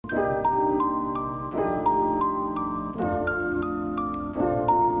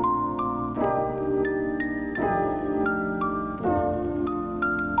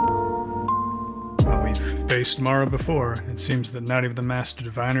faced Mara before, it seems that not even the Master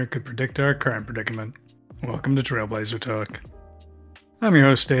Diviner could predict our current predicament. Welcome to Trailblazer Talk. I'm your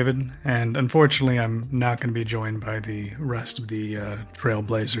host, David, and unfortunately I'm not going to be joined by the rest of the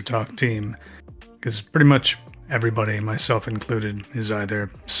Trailblazer Talk team, because pretty much everybody, myself included, is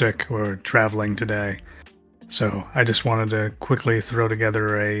either sick or traveling today. So I just wanted to quickly throw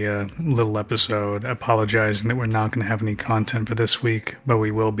together a little episode apologizing that we're not going to have any content for this week, but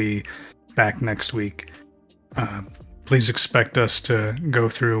we will be back next week. Please expect us to go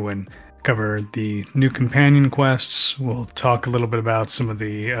through and cover the new companion quests. We'll talk a little bit about some of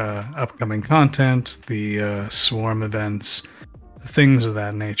the upcoming content, the swarm events, things of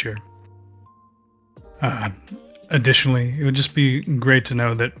that nature. Additionally, it would just be great to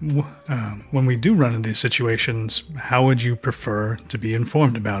know that when we do run into these situations, how would you prefer to be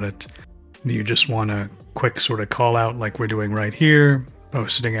informed about it? Do you just want a quick sort of call out like we're doing right here,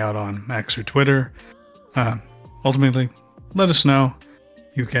 posting out on X or Twitter? Ultimately, let us know.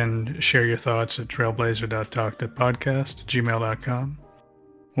 You can share your thoughts at trailblazer.talk.podcast@gmail.com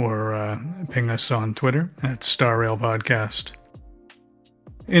or ping us on Twitter at StarRailPodcast.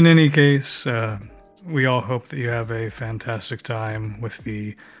 In any case, we all hope that you have a fantastic time with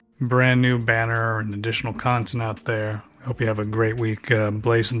the brand new banner and additional content out there. Hope you have a great week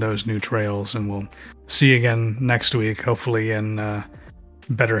blazing those new trails, and we'll see you again next week, hopefully in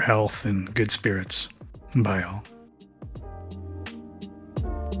better health and good spirits. Bye, all.